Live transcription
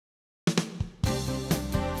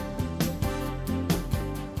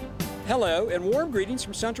Hello and warm greetings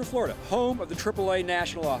from Central Florida, home of the AAA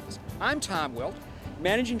National Office. I'm Tom Wilt,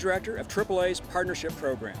 Managing Director of AAA's Partnership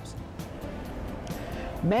Programs.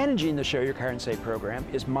 Managing the Show Your Card and Save program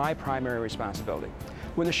is my primary responsibility.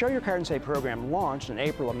 When the Show Your Card and Save program launched in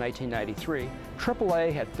April of 1993,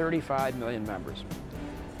 AAA had 35 million members.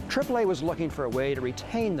 AAA was looking for a way to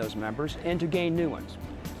retain those members and to gain new ones.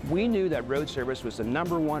 We knew that road service was the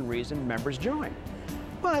 #1 reason members join.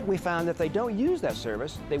 But we found that if they don't use that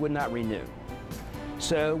service, they would not renew.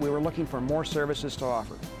 So we were looking for more services to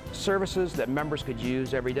offer, services that members could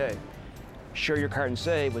use every day. Show Your Card and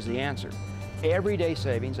Save was the answer. Everyday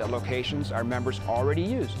savings at locations our members already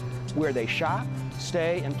use, where they shop,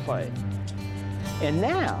 stay, and play. And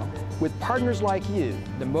now, with partners like you,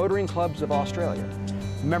 the motoring clubs of Australia,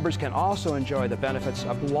 members can also enjoy the benefits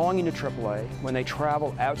of belonging to AAA when they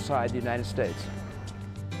travel outside the United States.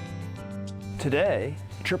 Today,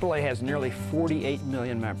 AAA has nearly 48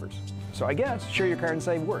 million members. So I guess Show Your Card and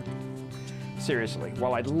Save worked. Seriously,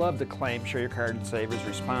 while I'd love to claim Show Your Card and Save is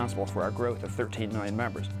responsible for our growth of 13 million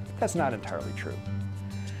members, that's not entirely true.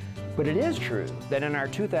 But it is true that in our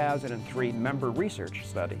 2003 member research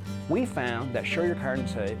study, we found that Show Your Card and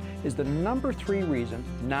Save is the #3 reason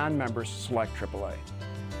non-members select AAA.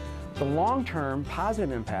 The long-term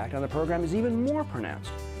positive impact on the program is even more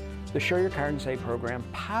pronounced. The Show Your Card and Save program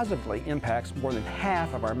positively impacts more than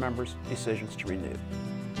half of our members' decisions to renew.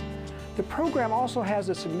 The program also has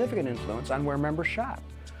a significant influence on where members shop,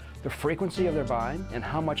 the frequency of their buying, and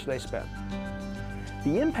how much they spend.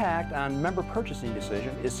 The impact on member purchasing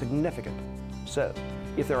decision is significant. So,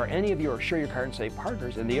 if there are any of your Show Your Card and Save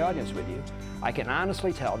partners in the audience with you, I can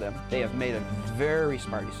honestly tell them they have made a very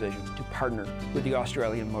smart decision to partner with the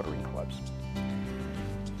Australian motoring clubs.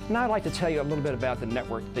 Now I'd like to tell you a little bit about the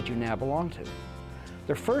network that you now belong to.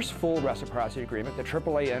 The first full reciprocity agreement that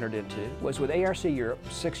AAA entered into was with ARC Europe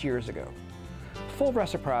 6 years ago. Full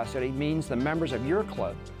reciprocity means the members of your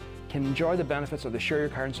club can enjoy the benefits of the Show Your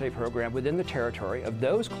Card and Save program within the territory of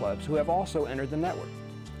those clubs who have also entered the network.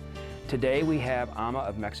 Today we have AMA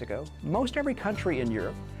of Mexico, most every country in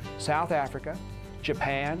Europe, South Africa,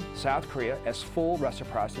 Japan, South Korea as full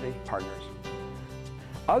reciprocity partners.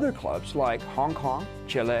 Other clubs like Hong Kong,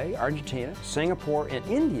 Chile, Argentina, Singapore, and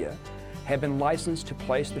India have been licensed to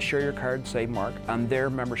place the Show Your Card and Save mark on their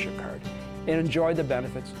membership card and enjoy the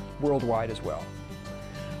benefits worldwide as well.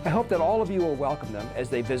 I hope that all of you will welcome them as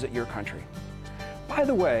they visit your country. By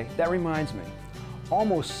the way, that reminds me,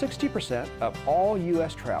 almost 60% of all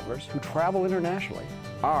U.S. travelers who travel internationally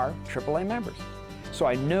are AAA members. So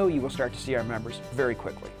I know you will start to see our members very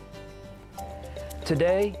quickly.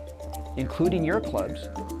 Today, including your clubs,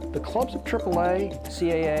 the clubs of AAA,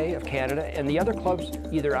 CAA of Canada, and the other clubs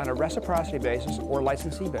either on a reciprocity basis or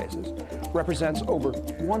licensee basis represents over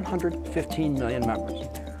 115 million members.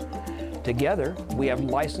 Together, we have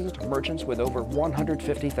licensed merchants with over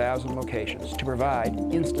 150,000 locations to provide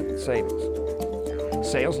instant savings.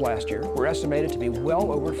 Sales last year were estimated to be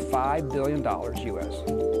well over $5 billion US.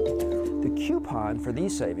 The coupon for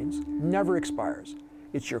these savings never expires.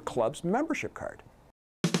 It's your club's membership card.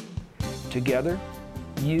 Together,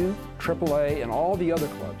 you, AAA, and all the other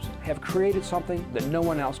clubs have created something that no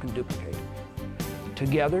one else can duplicate.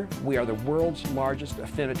 Together, we are the world's largest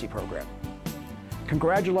affinity program.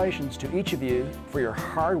 Congratulations to each of you for your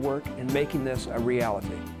hard work in making this a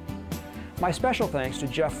reality. My special thanks to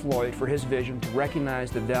Jeff Floyd for his vision to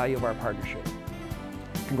recognize the value of our partnership.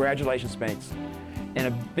 Congratulations, mates, and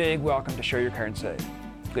a big welcome to Show Your Card and Save.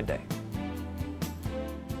 Good day.